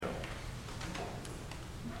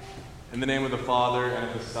In the name of the Father, and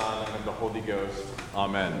of the Son, and of the Holy Ghost.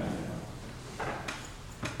 Amen.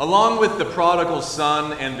 Along with the prodigal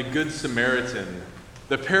son and the Good Samaritan,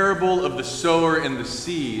 the parable of the sower and the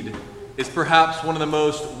seed is perhaps one of the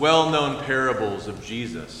most well-known parables of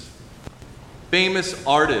Jesus. Famous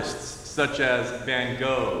artists such as Van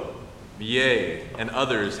Gogh, Millet, and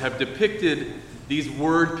others have depicted these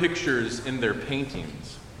word pictures in their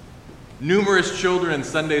paintings. Numerous children in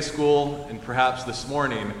Sunday school, and perhaps this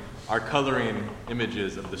morning, are coloring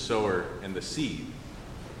images of the sower and the seed.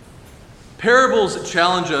 Parables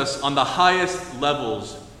challenge us on the highest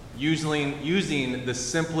levels using the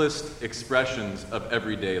simplest expressions of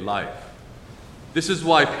everyday life. This is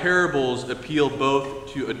why parables appeal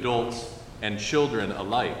both to adults and children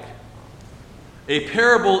alike. A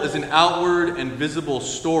parable is an outward and visible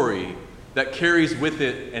story that carries with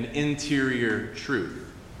it an interior truth.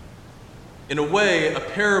 In a way, a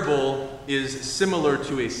parable is similar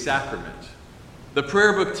to a sacrament. The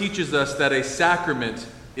prayer book teaches us that a sacrament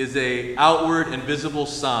is an outward and visible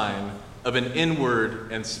sign of an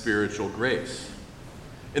inward and spiritual grace.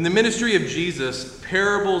 In the ministry of Jesus,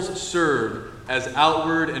 parables serve as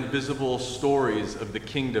outward and visible stories of the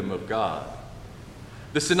kingdom of God.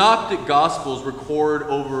 The Synoptic Gospels record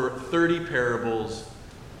over 30 parables,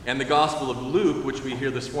 and the Gospel of Luke, which we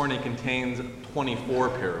hear this morning, contains 24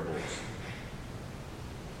 parables.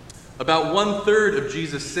 About 1/3 of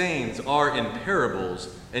Jesus' sayings are in parables,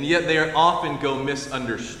 and yet they often go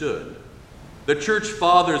misunderstood. The church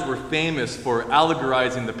fathers were famous for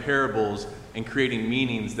allegorizing the parables and creating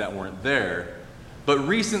meanings that weren't there. But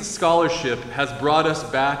recent scholarship has brought us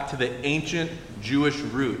back to the ancient Jewish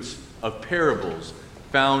roots of parables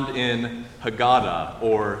found in Haggadah,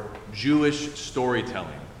 or Jewish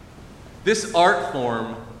storytelling. This art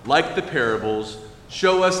form, like the parables,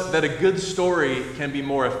 show us that a good story can be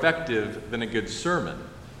more effective than a good sermon.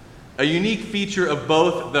 A unique feature of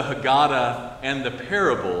both the Haggadah and the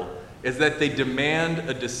parable is that they demand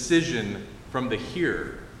a decision from the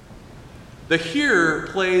hearer. The hearer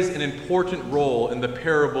plays an important role in the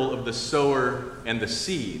parable of the sower and the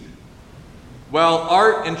seed. While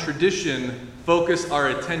art and tradition focus our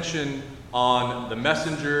attention on the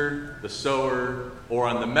messenger, the sower, or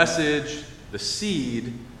on the message, the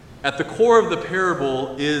seed, at the core of the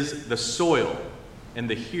parable is the soil and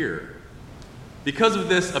the hearer. Because of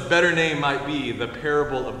this, a better name might be the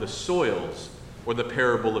parable of the soils or the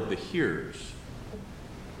parable of the hearers.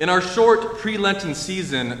 In our short pre-Lenten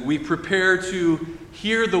season, we prepare to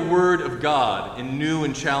hear the word of God in new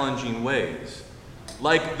and challenging ways.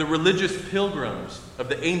 Like the religious pilgrims of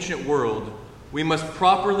the ancient world, we must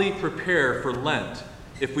properly prepare for Lent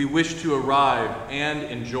if we wish to arrive and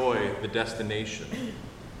enjoy the destination.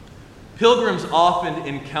 Pilgrims often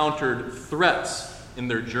encountered threats in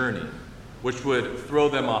their journey, which would throw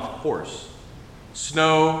them off course.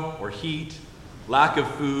 Snow or heat, lack of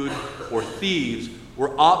food, or thieves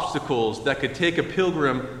were obstacles that could take a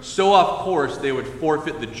pilgrim so off course they would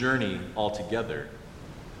forfeit the journey altogether.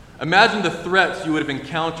 Imagine the threats you would have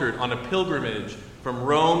encountered on a pilgrimage from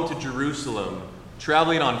Rome to Jerusalem,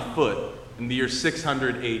 traveling on foot in the year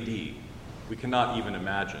 600 AD. We cannot even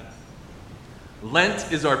imagine.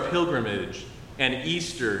 Lent is our pilgrimage, and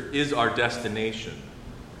Easter is our destination.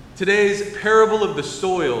 Today's parable of the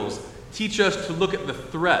soils teach us to look at the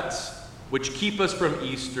threats which keep us from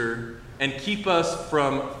Easter and keep us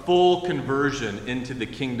from full conversion into the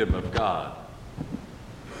kingdom of God.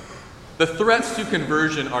 The threats to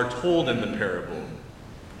conversion are told in the parable.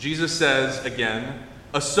 Jesus says, again,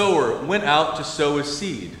 "A sower went out to sow his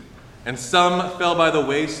seed, and some fell by the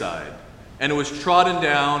wayside, and it was trodden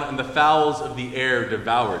down, and the fowls of the air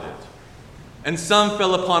devoured it. And some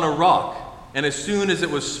fell upon a rock, and as soon as it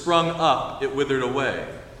was sprung up, it withered away,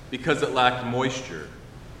 because it lacked moisture.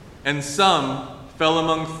 And some fell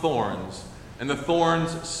among thorns, and the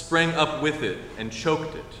thorns sprang up with it and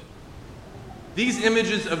choked it." These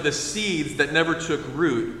images of the seeds that never took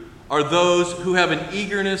root are those who have an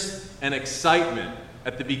eagerness and excitement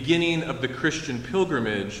at the beginning of the Christian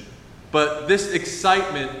pilgrimage, but this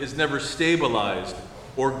excitement is never stabilized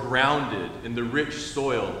or grounded in the rich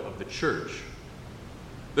soil of the church.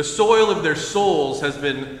 The soil of their souls has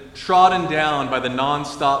been trodden down by the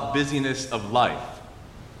nonstop busyness of life.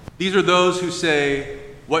 These are those who say,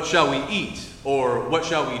 "What shall we eat?" or "What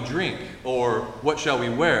shall we drink?" or "What shall we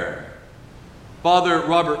wear?" Father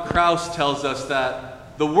Robert Krauss tells us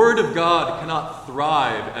that the Word of God cannot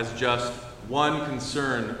thrive as just one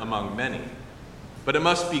concern among many, but it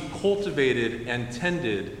must be cultivated and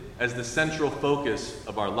tended as the central focus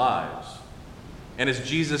of our lives. And as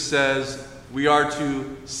Jesus says, we are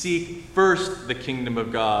to seek first the kingdom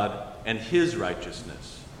of God and his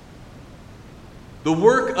righteousness. The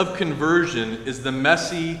work of conversion is the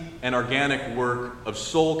messy and organic work of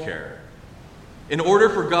soul care. In order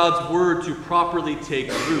for God's word to properly take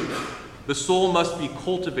root, the soul must be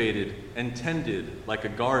cultivated and tended like a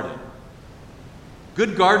garden.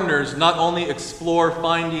 Good gardeners not only explore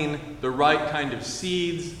finding the right kind of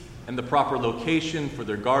seeds and the proper location for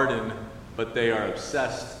their garden, but they are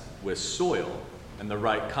obsessed with soil and the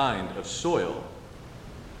right kind of soil.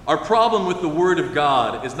 Our problem with the Word of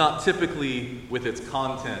God is not typically with its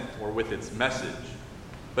content or with its message,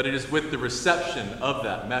 but it is with the reception of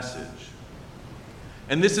that message.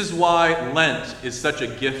 And this is why Lent is such a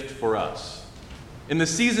gift for us. In the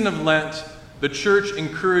season of Lent, the church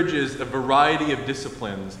encourages a variety of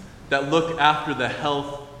disciplines that look after the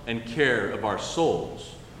health and care of our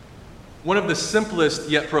souls. One of the simplest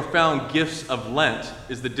yet profound gifts of Lent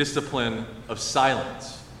is the discipline of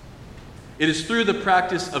silence. It is through the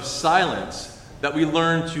practice of silence that we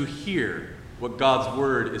learn to hear what God's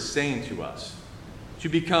word is saying to us, to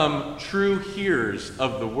become true hearers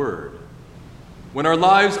of the word. When our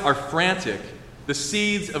lives are frantic, the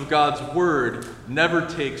seeds of God's word never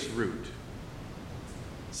takes root.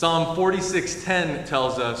 Psalm 46:10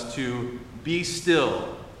 tells us to be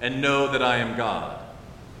still and know that I am God.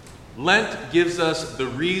 Lent gives us the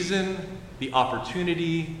reason, the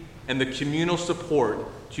opportunity, and the communal support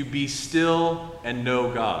to be still and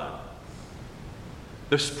know God.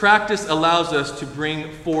 This practice allows us to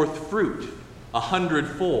bring forth fruit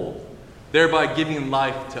 100-fold, thereby giving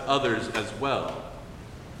life to others as well.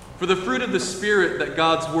 For the fruit of the Spirit that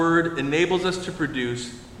God's word enables us to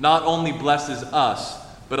produce not only blesses us,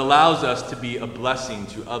 but allows us to be a blessing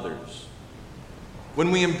to others.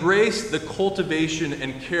 When we embrace the cultivation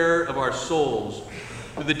and care of our souls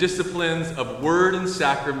through the disciplines of word and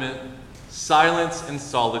sacrament, silence and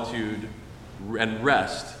solitude, and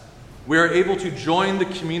rest, we are able to join the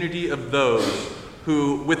community of those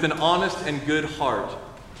who, with an honest and good heart,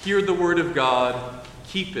 hear the word of God,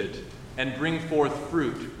 keep it, and bring forth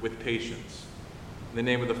fruit with patience. In the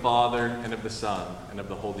name of the Father, and of the Son, and of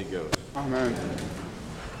the Holy Ghost. Amen.